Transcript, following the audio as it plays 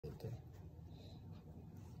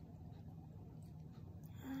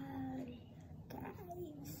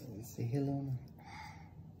Say hello.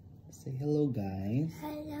 Say hello, guys.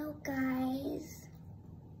 Hello, guys.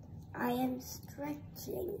 I am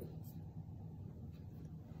stretching.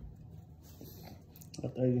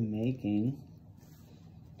 What are you making?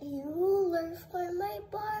 A ruler for my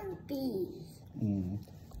Barbies.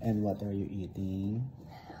 And what are you eating?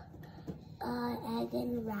 Egg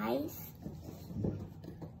and rice.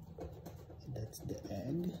 That's the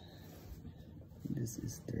egg. This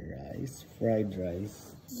is the rice, fried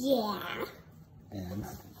rice. Yeah. And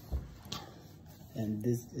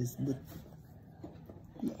this is the...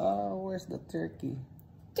 Oh, where's the turkey?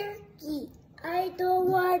 Turkey. I don't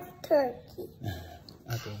want turkey.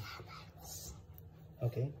 Okay.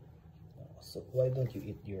 Okay. So why don't you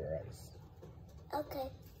eat your rice? Okay.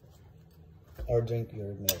 Or drink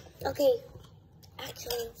your milk first? Okay.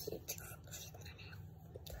 Actually,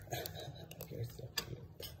 You're so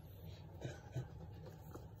cute.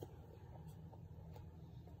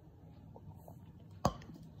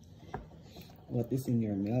 What is in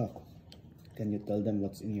your milk? Can you tell them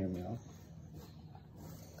what's in your milk?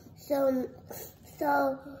 So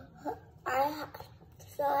I have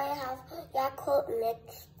Yakult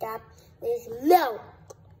mixed up with milk.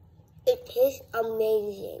 It tastes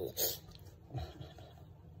amazing.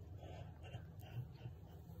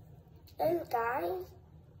 And guys,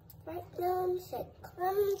 right now I'm sick.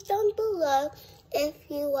 Comment down below if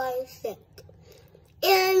you are sick.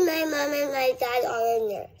 And my mom and my dad are a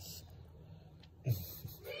nurse.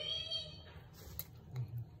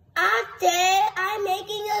 Ate, I'm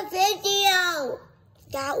making a video.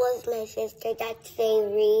 That was my sister. That's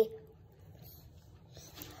Fairy.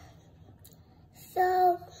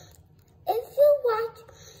 So, if you watch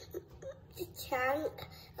the channel,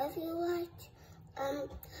 if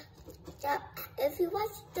you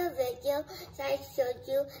watch the video that I showed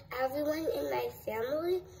you, everyone in my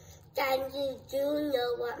family, then you do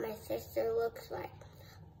know what my sister looks like.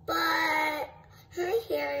 But her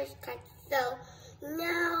hair is cut, so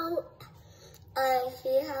now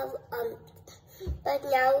but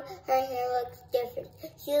now her hair looks different.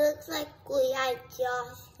 She looks like Leah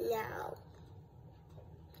Josh now.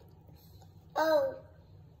 Oh,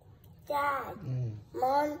 Dad,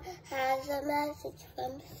 Mom has a message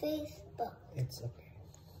from Facebook. It's okay.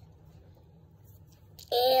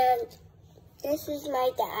 And this is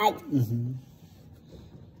my dad.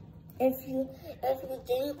 If you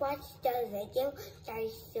didn't watch the video that I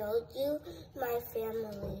showed you, my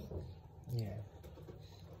family. Yeah.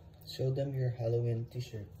 Show them your Halloween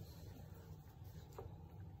t-shirt.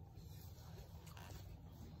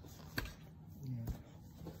 Yeah.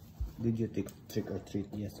 Did you take trick or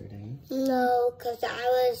treat yesterday? No, because I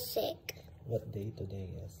was sick. What day today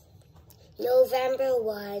is? November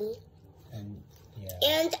 1. And yeah.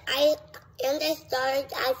 And I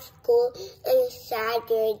started at school on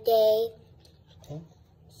Saturday. Oh,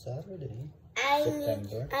 Saturday?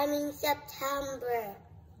 September.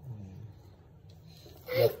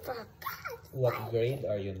 I forgot. What grade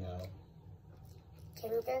are you now?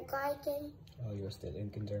 Kindergarten. Oh, you're still in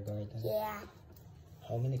kindergarten? Yeah.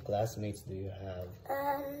 How many classmates do you have?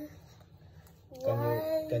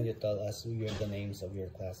 One. Can you tell us the names of your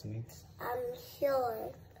classmates? I'm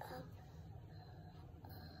sure.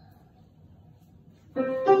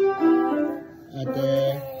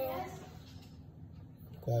 Ate.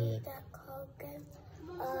 Quiet.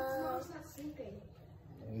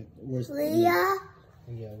 Where's Leah.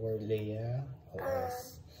 Yeah, where Leah? Who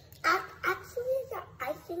else? Actually,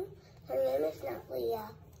 I think her name is not Leah.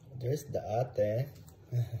 There's the ate.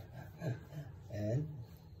 And?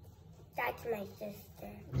 That's my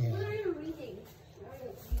sister. Yeah. What are you reading?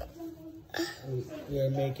 We're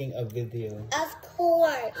making a video. Of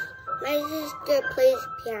course. My sister plays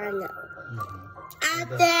piano.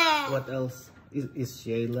 Ate. What else? Is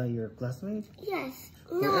Shayla your classmate? Yes.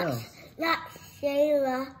 Who else? Not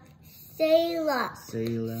Shayla. Sayla.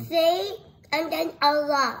 Shayla. Say and then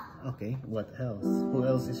Allah. Okay, what else? Who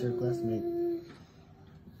else is your classmate?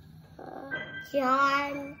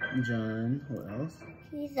 John. John. Who else?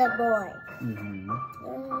 He's a boy.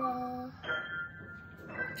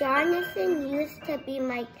 Jonathan used to be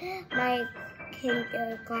my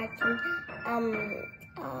kindergarten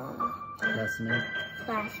classmate.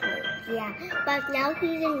 Yeah, but now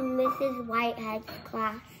he's in Mrs. Whitehead's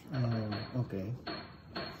class. Oh, okay.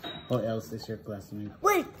 Who else is your classmate?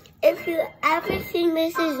 Wait, if you ever see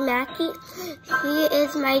Mrs. Mackey, she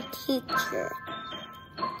is my teacher.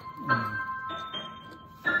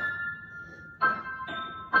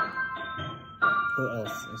 Who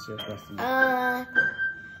else is your classmate?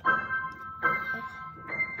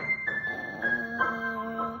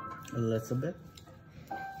 Elizabeth.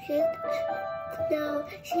 No,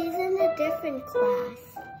 she's in a different class.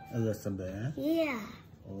 Elizabeth? Yeah.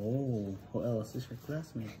 Oh, who else is your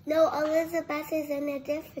classmate? No, Elizabeth is in a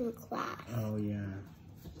different class. Oh, yeah.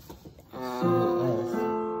 Who Uh, else?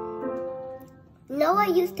 Noah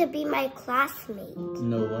used to be my classmate.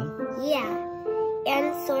 Noah? Yeah.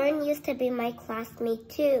 And Soren used to be my classmate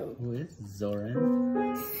too. Who is?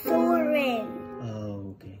 Zoran? Soren.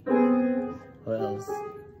 Oh, okay. Who else?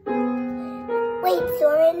 Wait,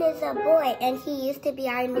 Soren is a boy and he used to be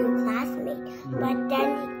our new classmate. But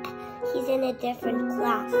then he's in a different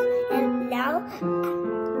class. And now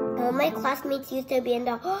all my classmates used to be in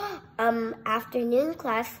the afternoon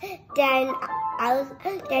class. Then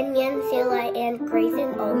me and Sela and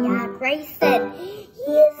Grayson. Oh yeah, Grayson.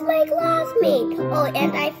 He is my classmate. Oh,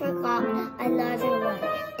 and I forgot another one.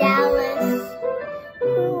 Dallas.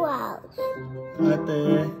 Who else?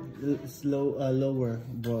 Lower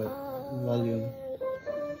volume.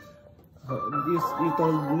 You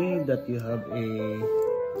told me that you have a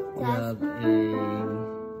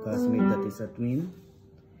classmate that is a twin.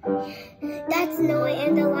 That's Noah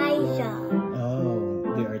and Elijah. Oh,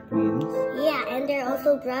 they are twins. Yeah, and they're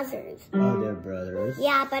also brothers. Oh, they're brothers.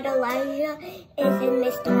 Yeah, but Elijah is in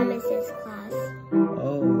Miss Thomas's class.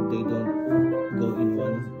 Oh, they don't go in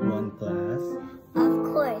one class. Of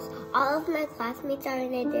course, all of my classmates are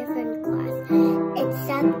in a different class,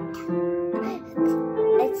 except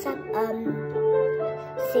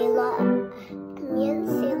Selah. Me and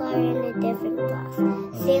Selah are in a different class.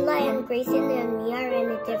 Selah and Grayson and me are in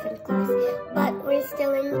a different class, but we're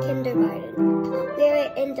still in kindergarten. We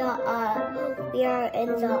are in the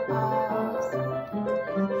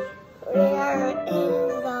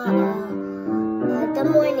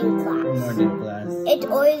morning class. Morning class. It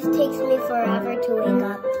always takes me forever to wake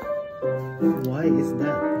up. Why is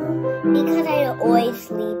that? Because I'm always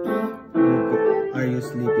sleepy. Are you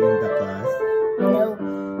sleeping in the class? No.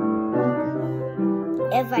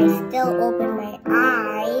 If I still open my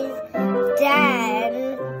eyes,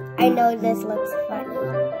 then I know this looks funny.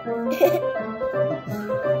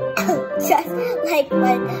 Just like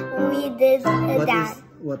when we did that.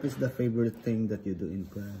 What is the favorite thing that you do in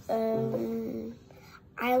class?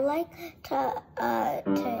 I like to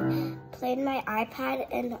play my iPad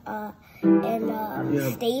and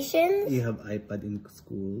stations. You have iPad in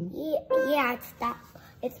school? Yeah,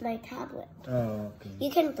 it's my tablet. Oh, okay.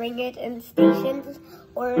 You can bring it in stations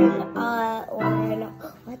or in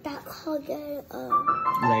what that called again?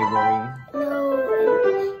 Library. No,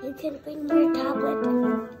 you can bring your tablet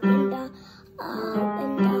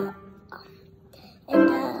in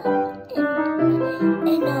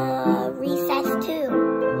the recess too.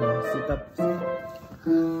 Oh, sit up.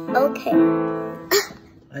 Okay.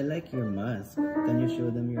 I like your mask. Can you show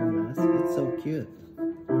them your mask? It's so cute.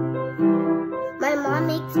 My mom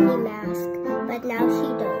makes me mask, but now she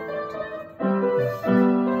don't.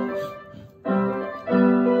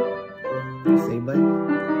 Say bye.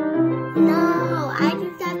 No, I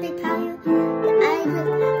just have to tell you. I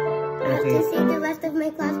have to say the rest of my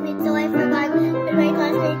classmates, so I forgot my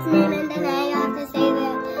classmate's name, and then I have to say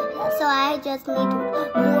that. So I just need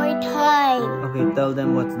more time. Okay, tell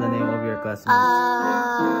them what's the name of your classmate.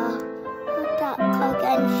 What's that called?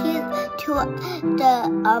 And she's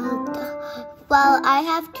well, I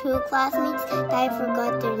have two classmates that I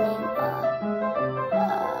forgot their name.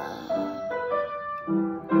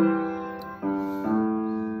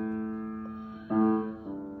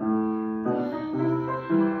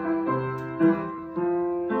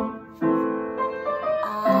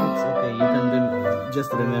 It's okay. You can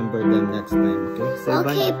just remember them next time. Okay. Say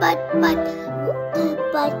okay, bye.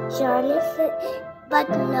 but Jonathan. But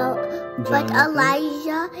no, but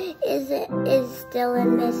Elijah is still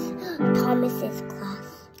in Miss Thomas's class.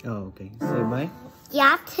 Oh, okay. Say bye. You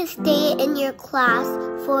have to stay in your class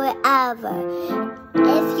forever.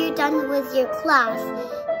 If you're done with your class,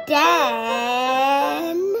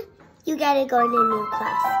 then you gotta go in a new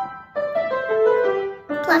class.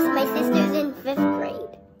 Plus, my sister's in 5th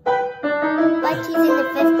grade. But she's in the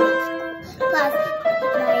 5th grade school. Plus,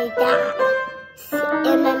 my dad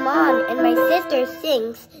and my mom and my sister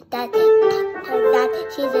sings that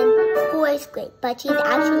she's in 4th grade, but she's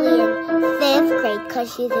actually in 5th grade because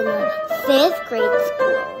she's in a 5th grade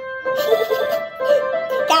school.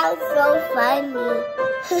 That was so funny.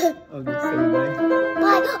 Okay, say bye.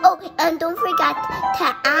 Bye. Oh, and don't forget to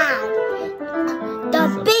add the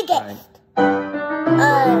biggest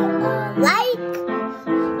like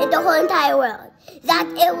in the whole entire world, that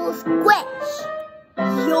it will squish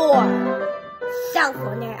your cell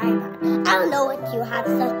phone or iPad. I don't know what you have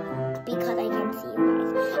because I can't see you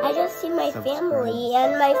guys. I just see my family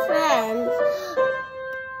and my friends.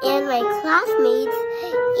 and my classmates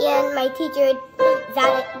and my teacher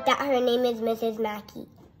that her name is Mrs. Mackey.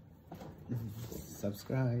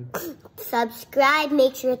 Subscribe. Subscribe.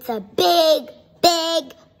 Make sure it's a big,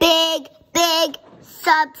 big, big, big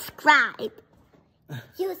subscribe.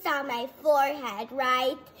 You saw my forehead,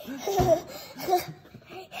 right?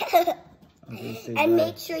 Okay, and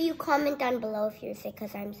make sure you comment down below if you're sick,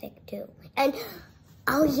 because I'm sick too. And,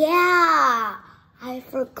 oh yeah, I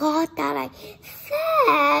forgot that I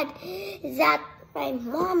said that my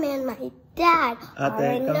mom and my dad are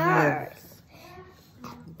a nurse.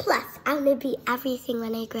 Plus, I'm going to be everything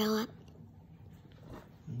when I grow up.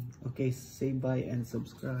 Okay, say bye and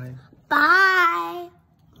subscribe. Bye.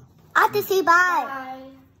 I have to say bye.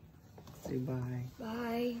 Bye. Say bye.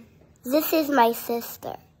 Bye. This is my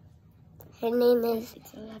sister. Her name is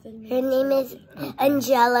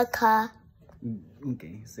Angelica.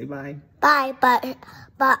 Okay, say bye. Bye, but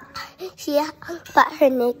her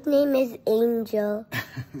nickname is Angel.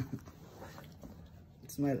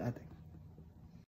 Smile, ate.